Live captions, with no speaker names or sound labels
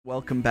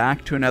Welcome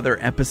back to another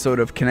episode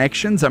of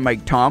Connections. I'm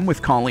Mike Tom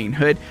with Colleen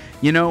Hood.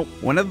 You know,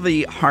 one of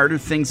the harder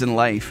things in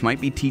life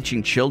might be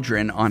teaching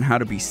children on how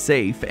to be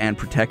safe and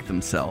protect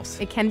themselves.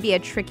 It can be a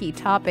tricky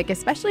topic,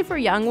 especially for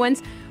young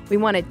ones. We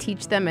want to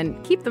teach them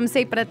and keep them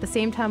safe, but at the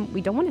same time, we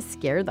don't want to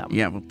scare them.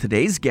 Yeah, well,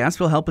 today's guest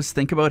will help us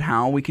think about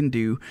how we can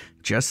do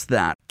just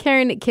that.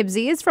 Karen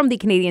Kibsey is from the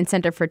Canadian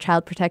Centre for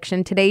Child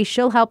Protection. Today,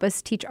 she'll help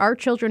us teach our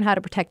children how to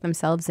protect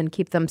themselves and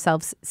keep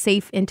themselves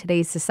safe in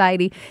today's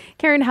society.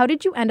 Karen, how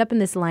did you end up in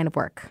this line of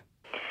work?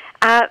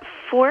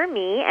 For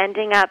me,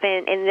 ending up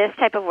in this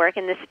type of work,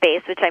 in this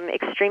space, which I'm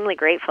extremely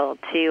grateful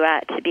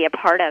to be a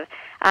part of,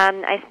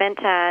 I spent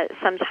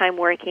some time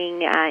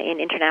working in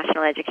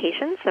international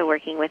education, so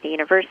working with the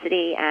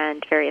university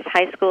and various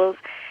high schools.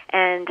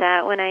 And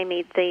when I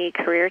made the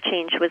career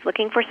change, was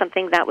looking for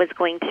something that was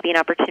going to be an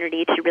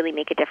opportunity to really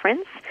make a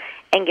difference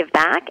and give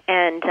back.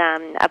 And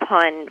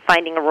upon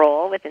finding a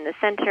role within the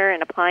center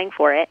and applying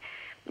for it,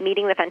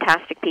 meeting the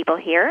fantastic people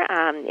here,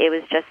 it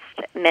was just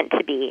meant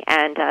to be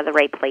and the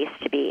right place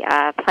to be.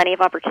 Plenty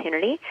of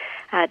opportunity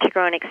to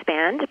grow and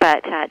expand,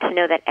 but to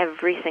know that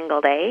every single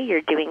day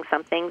you're doing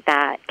something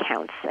that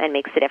counts and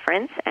makes a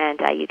difference, and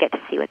you get to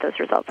see what those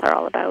results are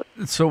all about.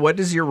 So what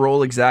does your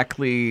role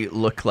exactly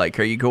look like?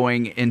 Are you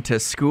going into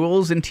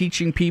schools and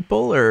teaching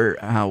people, or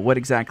what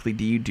exactly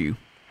do you do?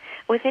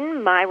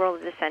 Within my role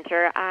at the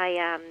center,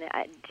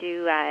 I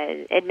do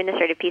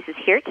administrative pieces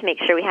here to make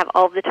sure we have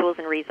all of the tools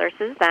and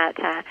resources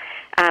that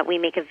we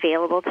make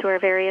available to our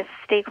various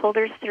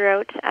stakeholders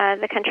throughout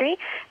the country,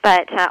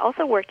 but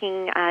also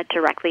working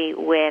directly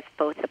with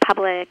both the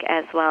public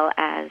as well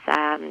as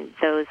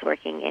those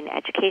working in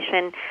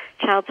education,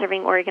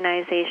 child-serving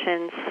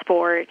organizations,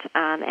 sport,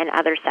 and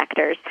other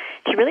sectors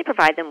to really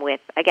provide them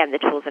with, again, the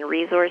tools and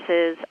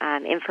resources,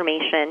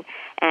 information,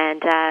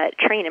 and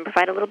train and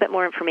provide a little bit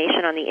more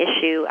information on the issue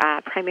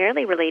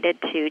primarily related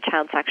to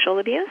child sexual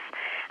abuse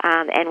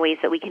and ways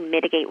that we can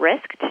mitigate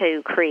risk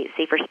to create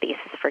safer spaces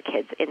for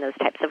kids in those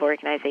types of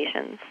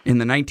organizations. In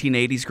the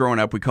 1980s, growing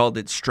up, we called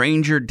it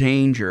stranger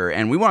danger.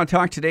 And we want to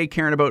talk today,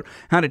 Karen, about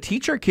how to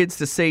teach our kids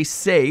to stay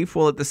safe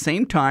while at the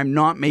same time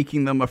not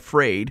making them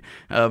afraid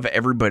of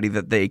everybody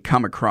that they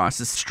come across.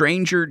 Is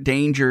stranger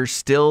danger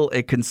still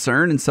a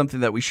concern and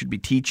something that we should be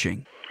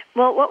teaching?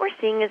 Well, what we're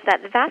seeing is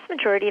that the vast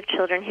majority of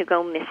children who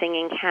go missing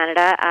in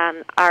Canada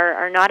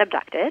are not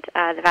abducted.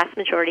 The vast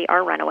majority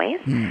are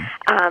runaways.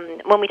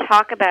 When we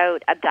talk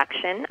about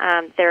abduction,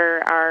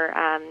 there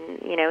are,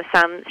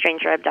 some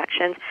stranger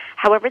abductions.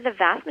 However, the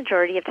vast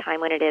majority of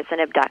time when it is an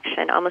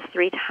abduction, almost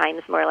 3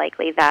 times more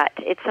likely that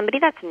it's somebody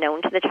that's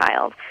known to the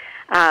child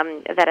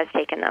that has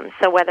taken them.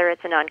 So whether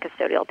it's a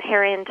non-custodial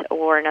parent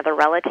or another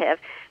relative,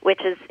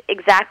 which is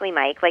exactly,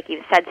 Mike, like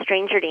you said,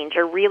 stranger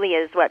danger really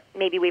is what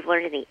maybe we've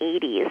learned in the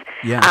 80s.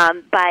 Yeah.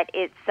 But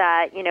it's,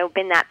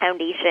 been that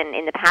foundation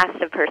in the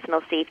past of personal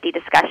safety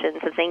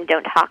discussions of saying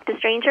don't talk to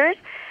strangers.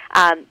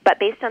 But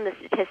based on the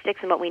statistics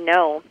and what we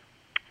know,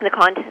 the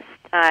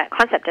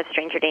concept of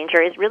stranger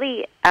danger is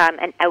really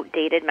an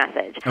outdated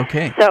message.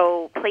 Okay.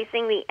 So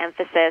placing the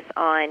emphasis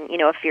on,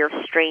 a fear of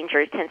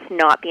strangers tends to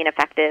not be an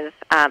effective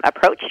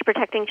approach to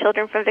protecting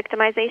children from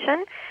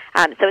victimization.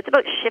 So it's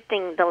about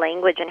shifting the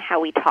language and how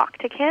we talk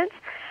to kids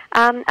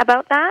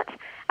about that.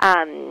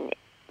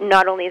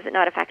 Not only is it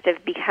not effective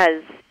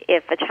because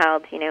if a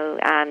child,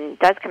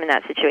 does come in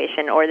that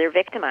situation or they're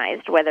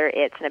victimized, whether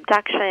it's an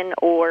abduction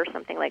or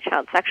something like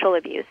child sexual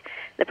abuse,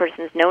 the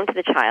person is known to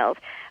the child,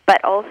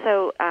 but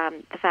also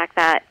the fact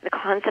that the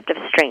concept of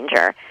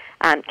stranger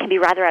can be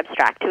rather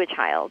abstract to a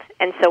child.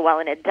 And so while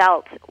an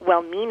adult,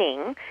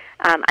 well-meaning,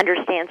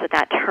 understands what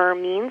that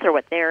term means or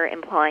what they're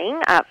implying,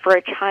 for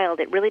a child,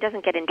 it really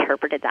doesn't get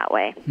interpreted that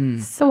way.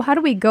 So how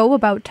do we go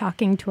about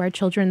talking to our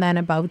children then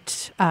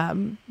about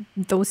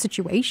those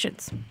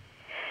situations?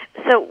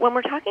 So when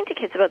we're talking to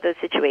kids about those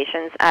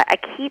situations, a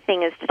key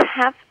thing is to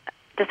have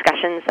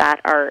discussions that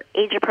are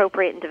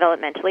age-appropriate and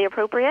developmentally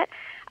appropriate.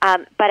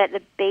 But at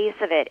the base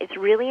of it, it's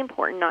really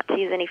important not to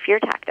use any fear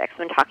tactics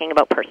when talking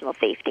about personal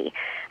safety.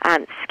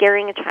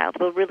 Scaring a child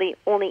will really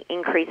only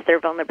increase their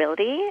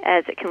vulnerability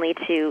as it can lead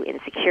to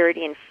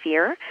insecurity and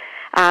fear.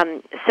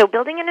 So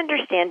building an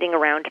understanding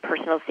around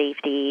personal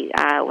safety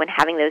when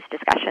having those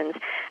discussions,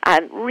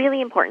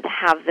 really important to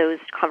have those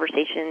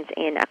conversations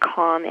in a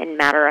calm and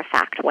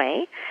matter-of-fact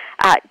way.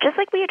 Just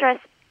like we address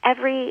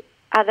every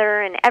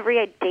other and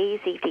everyday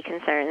safety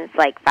concerns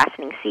like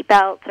fastening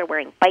seatbelts or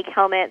wearing bike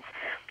helmets,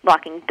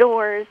 locking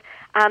doors.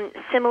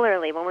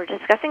 Similarly, when we're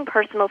discussing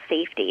personal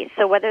safety,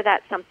 so whether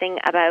that's something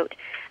about,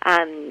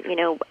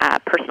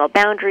 personal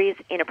boundaries,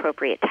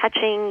 inappropriate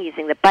touching,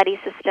 using the buddy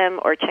system,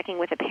 or checking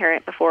with a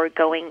parent before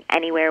going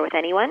anywhere with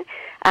anyone,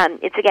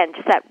 it's, again,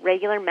 just that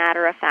regular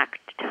matter-of-fact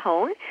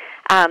tone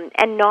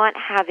and not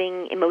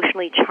having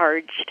emotionally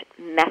charged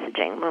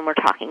messaging when we're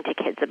talking to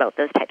kids about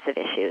those types of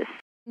issues.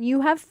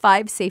 You have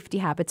 5 safety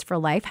habits for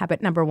life.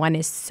 Habit number 1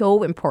 is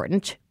so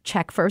important.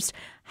 Check first.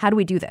 How do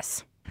we do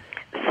this?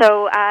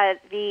 So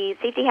the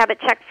safety habit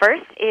check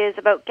first is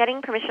about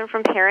getting permission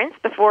from parents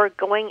before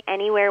going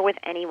anywhere with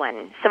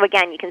anyone. So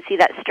again, you can see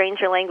that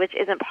stranger language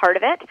isn't part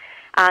of it.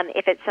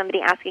 If it's somebody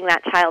asking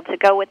that child to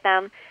go with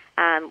them,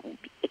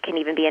 it can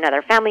even be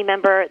another family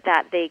member,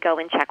 that they go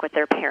and check with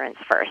their parents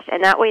first.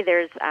 And that way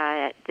there's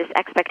this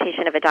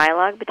expectation of a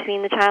dialogue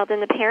between the child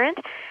and the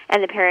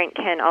parent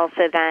can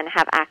also then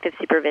have active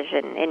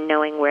supervision in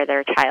knowing where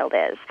their child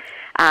is.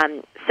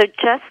 So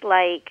just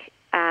like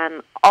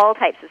all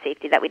types of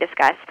safety that we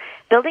discuss,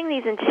 building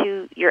these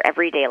into your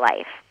everyday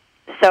life.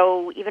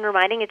 So even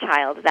reminding a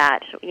child that,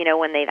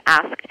 when they've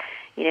asked,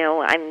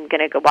 I'm going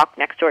to go walk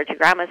next door to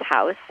Grandma's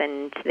house,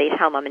 and they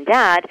tell Mom and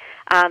Dad,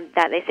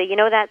 that they say,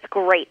 that's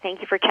great.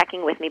 Thank you for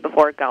checking with me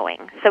before going.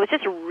 So it's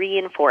just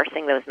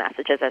reinforcing those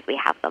messages as we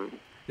have them.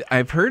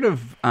 I've heard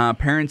of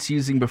parents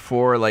using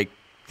before, like,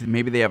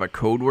 maybe they have a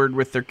code word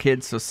with their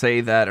kids. So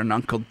say that an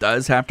uncle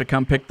does have to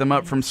come pick them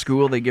up from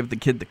school, they give the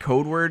kid the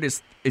code word.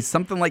 Is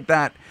something like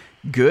that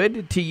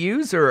good to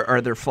use, or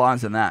are there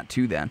flaws in that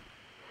too then?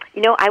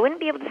 I wouldn't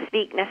be able to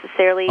speak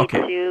necessarily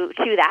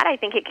to that. I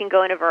think it can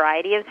go in a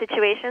variety of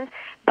situations,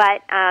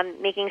 but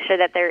making sure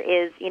that there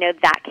is,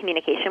 that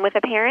communication with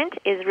a parent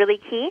is really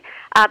key,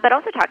 but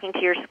also talking to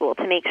your school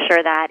to make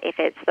sure that if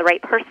it's the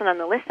right person on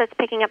the list that's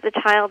picking up the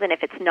child, and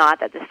if it's not,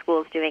 that the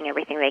school is doing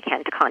everything they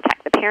can to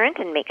contact the parent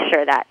and make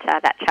sure that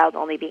that child's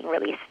only being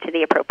released to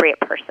the appropriate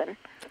person.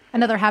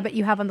 Another habit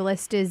you have on the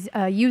list is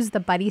use the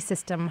buddy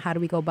system. How do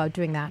we go about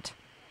doing that?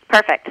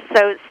 Perfect.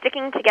 So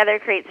sticking together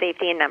creates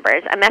safety in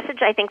numbers. A message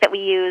I think that we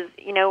use,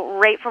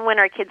 right from when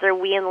our kids are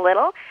wee and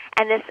little,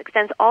 and this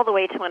extends all the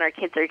way to when our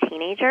kids are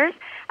teenagers.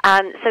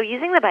 So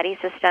using the buddy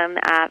system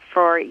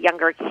for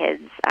younger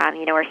kids,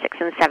 our 6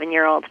 and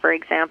 7-year-olds, for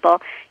example,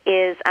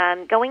 is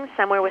going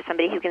somewhere with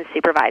somebody who can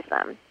supervise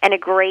them. And a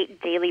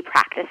great daily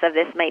practice of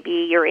this might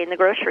be you're in the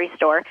grocery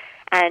store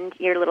and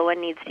your little one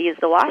needs to use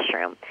the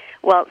washroom.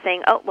 Well,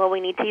 saying, we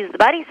need to use the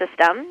buddy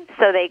system,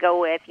 so they go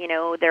with,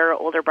 their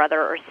older brother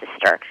or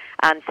sister.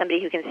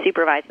 Somebody who can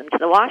supervise them to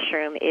the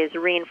washroom is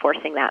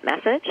reinforcing that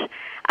message.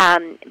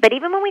 But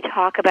even when we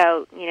talk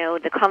about,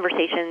 the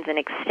conversations and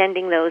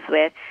extending those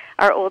with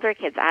our older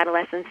kids,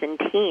 adolescents, and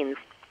teens,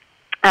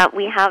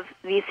 we have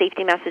these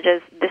safety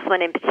messages, this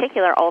one in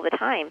particular, all the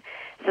time,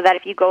 so that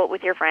if you go out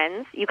with your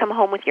friends, you come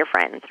home with your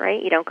friends,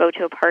 right? You don't go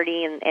to a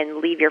party and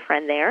leave your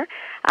friend there.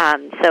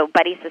 So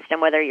buddy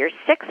system, whether you're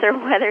 6 or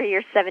whether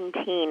you're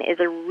 17, is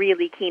a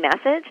really key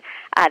message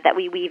that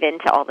we weave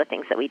into all the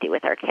things that we do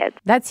with our kids.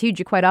 That's huge.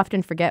 You quite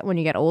often forget when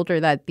you get older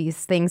that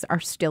these things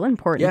are still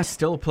important. Yeah,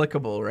 still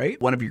applicable,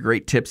 right? One of your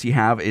great tips you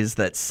have is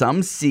that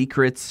some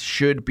secrets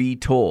should be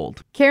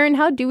told. Karen,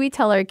 how do we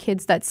tell our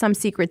kids that some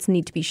secrets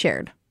need to be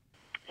shared?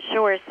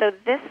 Sure. So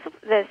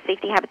the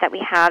safety habit that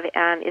we have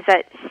is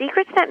that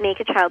secrets that make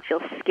a child feel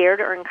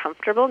scared or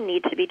uncomfortable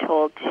need to be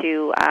told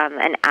to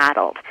an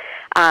adult.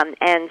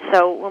 And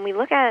so when we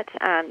look at,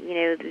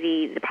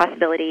 the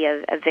possibility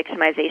of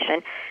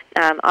victimization,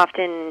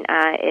 often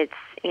it's,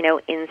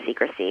 in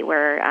secrecy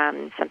where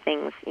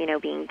something's,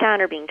 being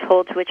done or being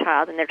told to a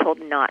child and they're told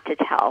not to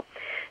tell.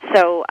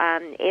 So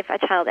if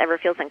a child ever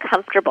feels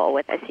uncomfortable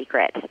with a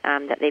secret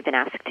that they've been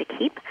asked to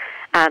keep,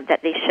 that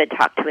they should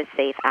talk to a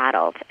safe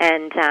adult.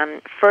 And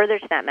further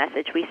to that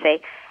message, we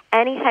say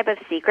any type of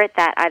secret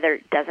that either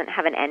doesn't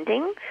have an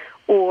ending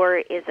or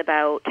is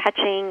about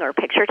touching or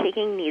picture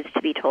taking needs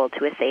to be told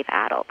to a safe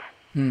adult.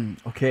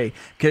 Okay.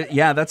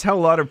 Yeah, that's how a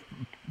lot of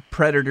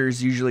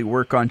predators usually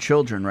work on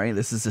children, right?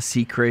 This is a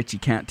secret. You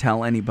can't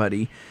tell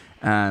anybody.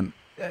 I'm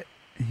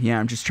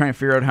just trying to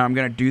figure out how I'm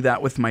going to do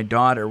that with my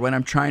daughter when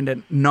I'm trying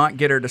to not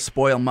get her to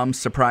spoil Mom's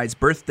surprise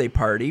birthday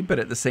party, but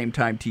at the same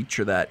time teach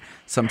her that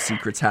some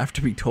secrets have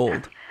to be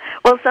told.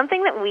 Well,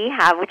 something that we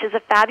have, which is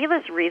a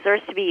fabulous resource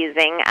to be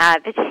using,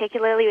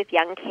 particularly with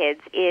young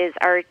kids, is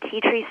our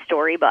Tea Tree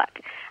Storybook.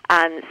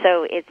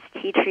 So it's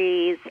Tea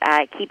Tree's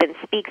Keep and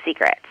Speak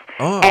Secrets.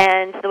 Oh.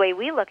 And the way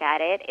we look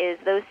at it is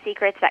those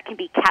secrets that can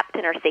be kept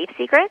and are safe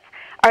secrets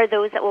are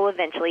those that will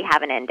eventually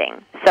have an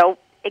ending. So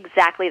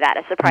exactly that,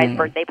 a surprise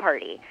birthday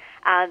party.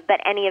 But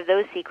any of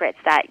those secrets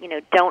that,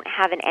 don't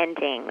have an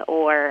ending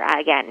or,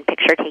 again,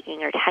 picture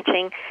taking or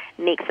touching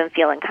makes them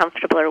feel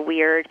uncomfortable or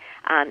weird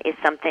is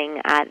something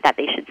that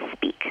they should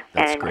speak.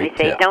 That's and great we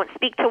say, tip. Don't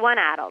speak to one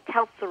adult,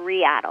 tell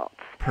 3 adults.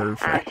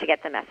 Perfect. To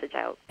get the message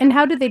out. And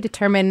how do they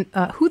determine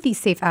who these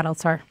safe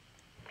adults are?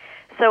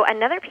 So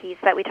another piece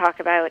that we talk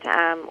about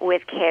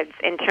with kids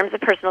in terms of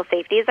personal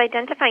safety is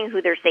identifying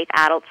who their safe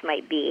adults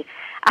might be.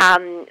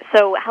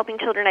 So helping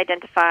children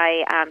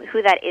identify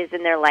who that is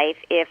in their life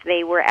if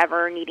they were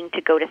ever needing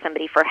to go to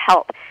somebody for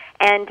help.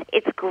 And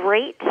it's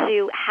great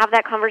to have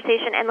that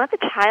conversation and let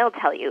the child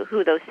tell you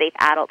who those safe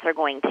adults are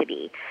going to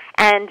be.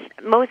 And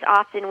most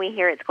often we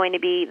hear it's going to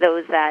be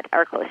those that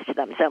are close to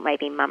them. So it might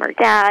be mom or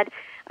dad,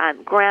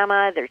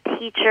 grandma, their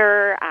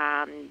teacher,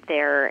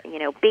 their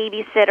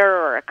babysitter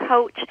or a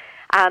coach.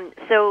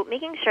 So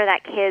making sure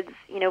that kids,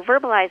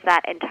 verbalize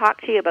that and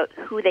talk to you about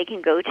who they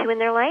can go to in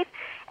their life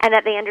and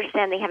that they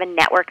understand they have a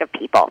network of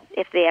people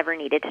if they ever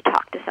needed to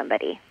talk to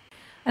somebody.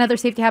 Another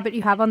safety habit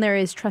you have on there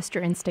is trust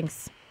your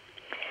instincts.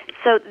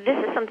 So this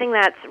is something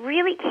that's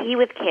really key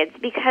with kids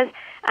because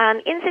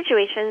in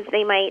situations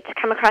they might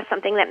come across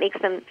something that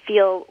makes them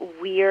feel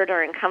weird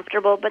or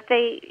uncomfortable, but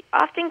they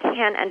often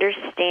can't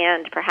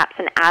understand perhaps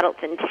an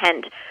adult's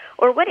intent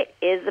or what it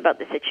is about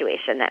the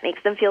situation that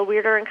makes them feel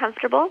weird or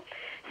uncomfortable.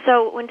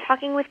 So when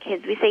talking with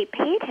kids, we say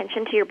pay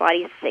attention to your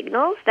body's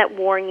signals that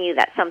warn you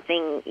that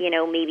something,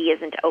 maybe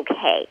isn't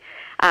okay.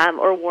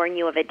 Or warn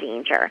you of a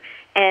danger.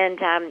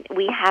 And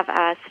we have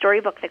a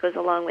storybook that goes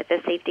along with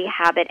this safety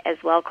habit as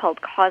well called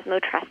Cosmo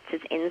Trusts His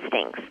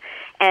Instincts.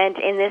 And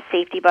in this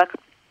safety book,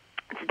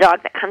 it's a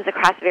dog that comes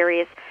across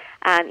various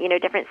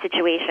different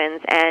situations,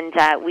 and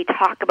we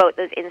talk about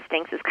those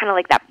instincts as kind of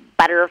like that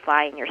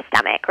butterfly in your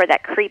stomach or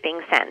that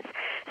creeping sense.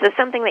 So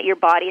something that your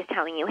body is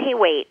telling you, hey,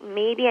 wait,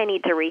 maybe I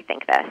need to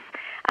rethink this.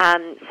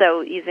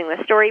 So using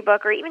the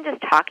storybook or even just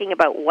talking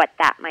about what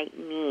that might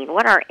mean.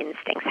 What are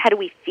instincts? How do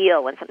we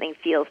feel when something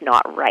feels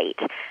not right?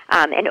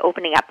 And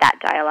opening up that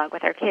dialogue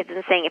with our kids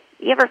and saying, if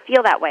you ever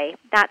feel that way,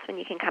 that's when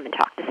you can come and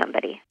talk to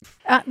somebody.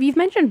 You've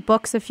mentioned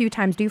books a few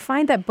times. Do you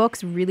find that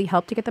books really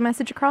help to get the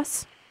message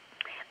across?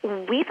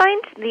 We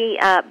find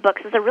the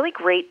books is a really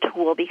great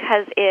tool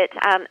because it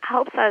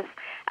helps us,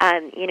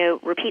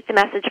 repeat the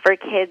message for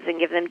kids and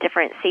give them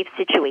different safe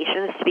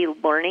situations to be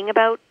learning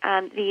about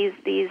these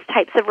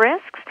types of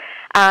risks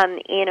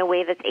in a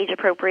way that's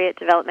age-appropriate,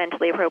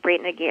 developmentally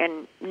appropriate, and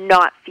again,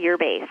 not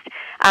fear-based.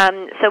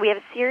 So we have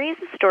a series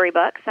of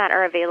storybooks that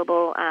are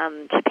available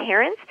to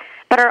parents,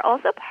 but are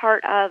also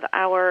part of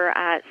our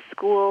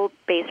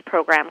school-based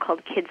program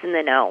called Kids in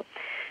the Know.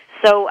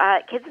 So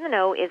Kids in the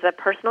Know is a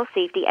personal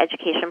safety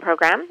education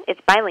program. It's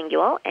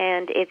bilingual,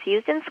 and it's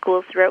used in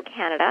schools throughout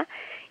Canada.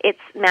 It's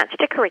matched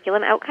to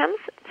curriculum outcomes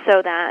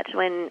so that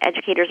when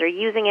educators are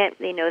using it,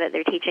 they know that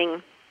they're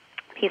teaching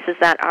pieces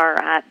that are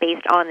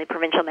based on the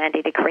provincial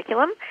mandated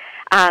curriculum.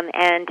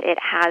 And it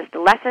has the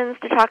lessons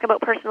to talk about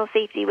personal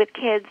safety with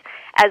kids,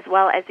 as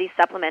well as these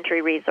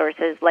supplementary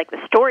resources like the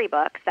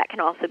storybooks that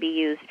can also be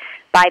used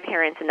by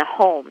parents in the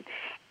home.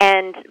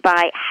 And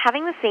by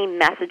having the same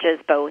messages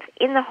both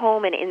in the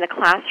home and in the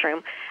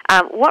classroom,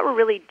 what we're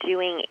really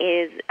doing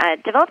is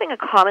developing a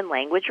common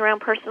language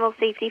around personal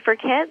safety for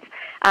kids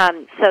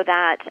so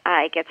that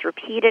it gets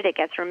repeated, it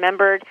gets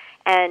remembered,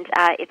 and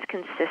it's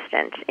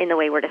consistent in the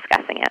way we're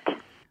discussing it.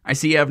 I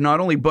see you have not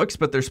only books,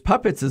 but there's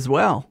puppets as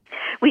well.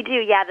 We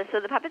do, yeah. So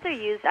the puppets are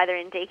used either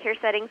in daycare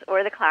settings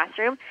or the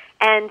classroom.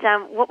 And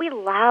what we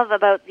love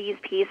about these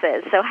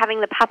pieces, so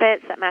having the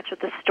puppets that match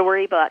with the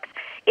storybooks,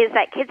 is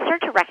that kids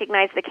start to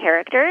recognize the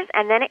characters,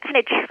 and then it kind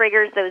of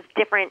triggers those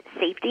different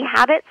safety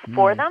habits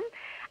for them.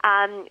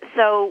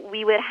 So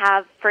we would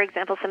have, for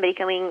example,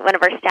 one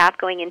of our staff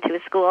going into a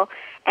school,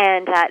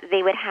 and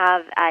they would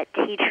have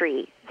Tea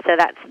Tree. So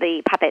that's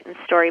the puppet and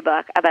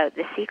storybook about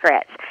the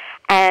secrets.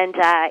 And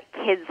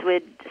kids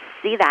would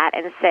see that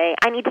and say,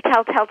 I need to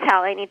tell,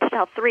 I need to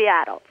tell 3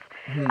 adults.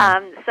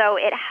 So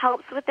it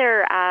helps with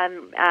their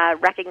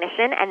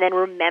recognition and then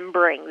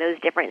remembering those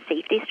different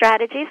safety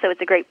strategies. So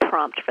it's a great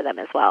prompt for them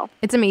as well.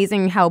 It's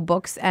amazing how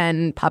books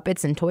and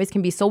puppets and toys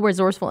can be so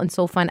resourceful and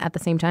so fun at the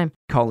same time.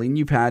 Colleen,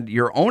 you've had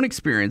your own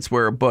experience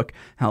where a book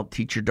helped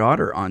teach your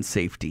daughter on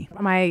safety.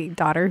 My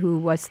daughter, who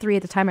was 3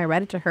 at the time I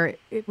read it to her,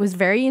 it was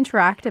very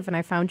interactive, and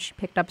I found she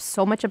picked up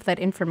so much of that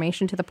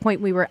information to the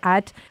point we were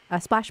at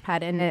a splash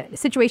pad and a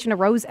situation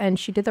arose and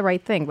she did the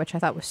right thing, which I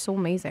thought was so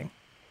amazing.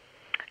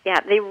 Yeah,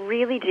 they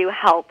really do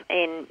help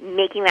in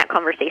making that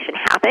conversation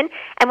happen.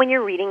 And when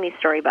you're reading these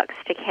storybooks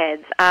to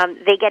kids,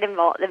 they get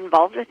involved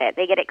with it.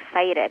 They get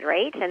excited,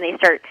 right? And they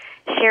start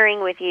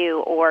sharing with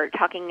you or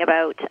talking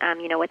about,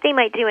 what they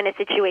might do in a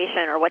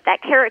situation or what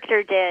that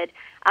character did.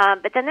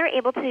 But then they're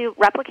able to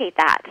replicate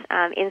that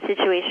in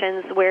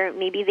situations where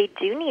maybe they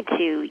do need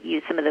to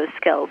use some of those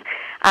skills.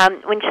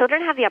 When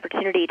children have the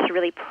opportunity to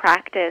really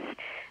practice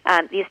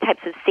these types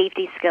of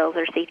safety skills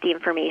or safety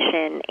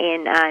information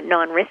in a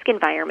non-risk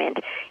environment,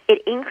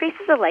 it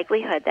increases the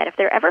likelihood that if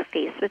they're ever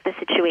faced with a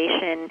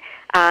situation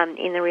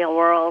in the real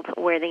world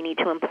where they need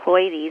to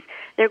employ these,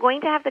 they're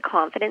going to have the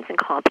confidence and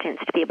competence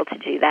to be able to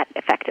do that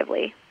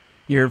effectively.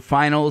 Your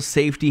final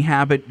safety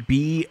habit,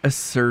 be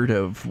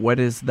assertive. What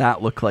does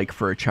that look like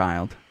for a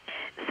child?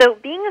 So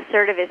being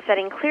assertive is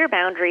setting clear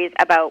boundaries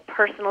about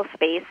personal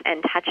space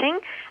and touching,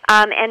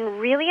 and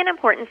really an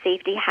important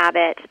safety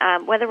habit,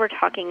 whether we're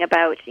talking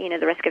about,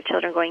 the risk of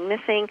children going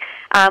missing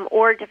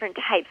or different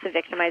types of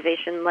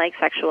victimization like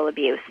sexual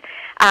abuse.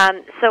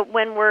 So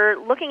when we're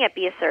looking at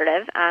be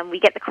assertive, we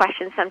get the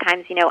question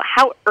sometimes,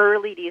 how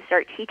early do you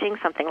start teaching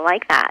something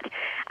like that?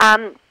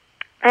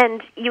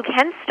 And you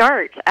can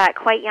start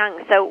quite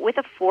young. So with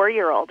a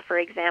 4-year-old, for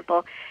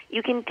example,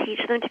 you can teach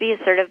them to be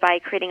assertive by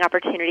creating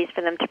opportunities for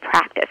them to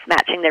practice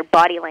matching their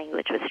body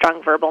language with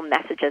strong verbal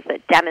messages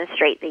that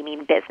demonstrate they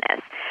mean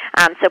business.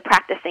 So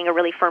practicing a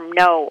really firm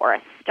no or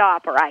a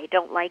stop or I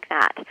don't like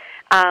that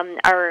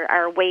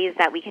are ways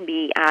that we can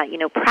be,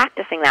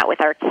 practicing that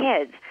with our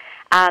kids.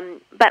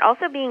 But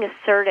also being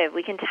assertive,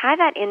 we can tie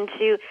that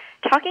into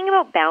talking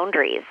about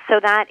boundaries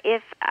so that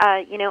if,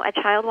 a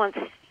child wants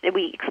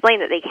we explain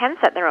that they can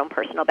set their own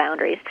personal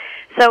boundaries.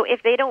 So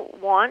if they don't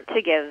want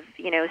to give,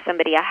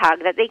 somebody a hug,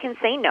 that they can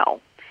say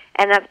no.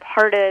 And that's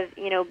part of,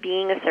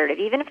 being assertive.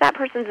 Even if that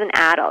person's an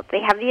adult,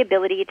 they have the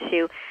ability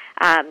to,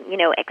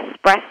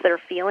 express their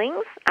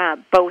feelings,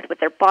 both with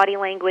their body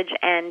language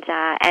and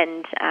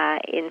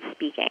in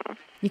speaking.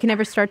 You can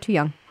never start too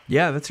young.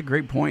 Yeah, that's a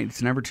great point.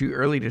 It's never too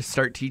early to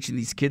start teaching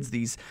these kids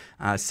these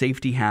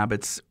safety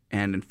habits.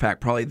 And in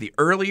fact, probably the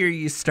earlier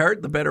you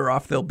start, the better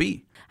off they'll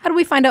be. How do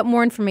we find out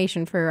more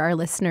information for our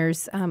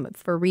listeners,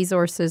 for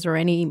resources or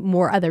any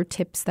more other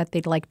tips that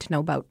they'd like to know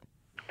about?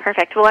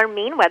 Perfect. Well, our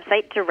main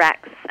website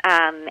directs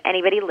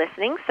anybody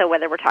listening, so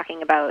whether we're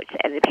talking about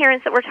the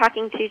parents that we're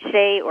talking to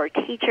today or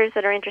teachers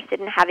that are interested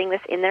in having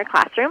this in their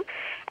classroom.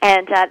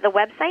 And the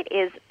website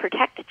is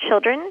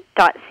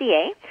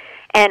protectchildren.ca,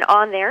 and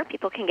on there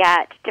people can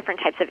get different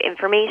types of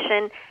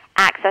information,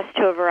 access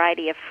to a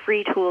variety of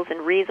free tools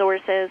and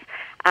resources,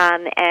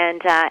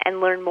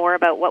 and learn more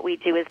about what we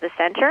do as the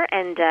center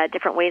and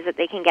different ways that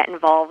they can get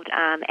involved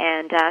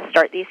and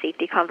start these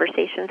safety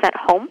conversations at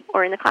home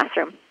or in the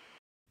classroom.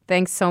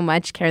 Thanks so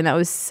much, Karen. That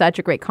was such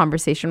a great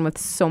conversation with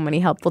so many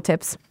helpful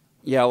tips.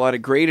 Yeah, a lot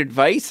of great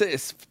advice,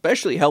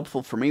 especially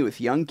helpful for me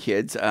with young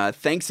kids.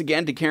 Thanks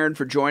again to Karen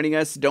for joining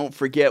us. Don't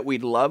forget,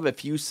 we'd love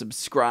if you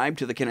subscribe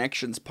to the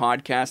Connections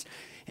podcast.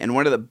 And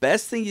one of the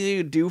best things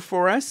you can do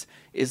for us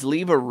is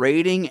leave a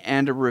rating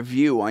and a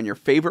review on your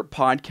favorite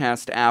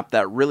podcast app.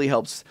 That really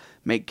helps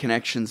make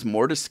Connections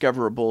more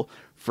discoverable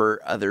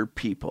for other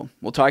people.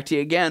 We'll talk to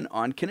you again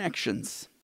on Connections.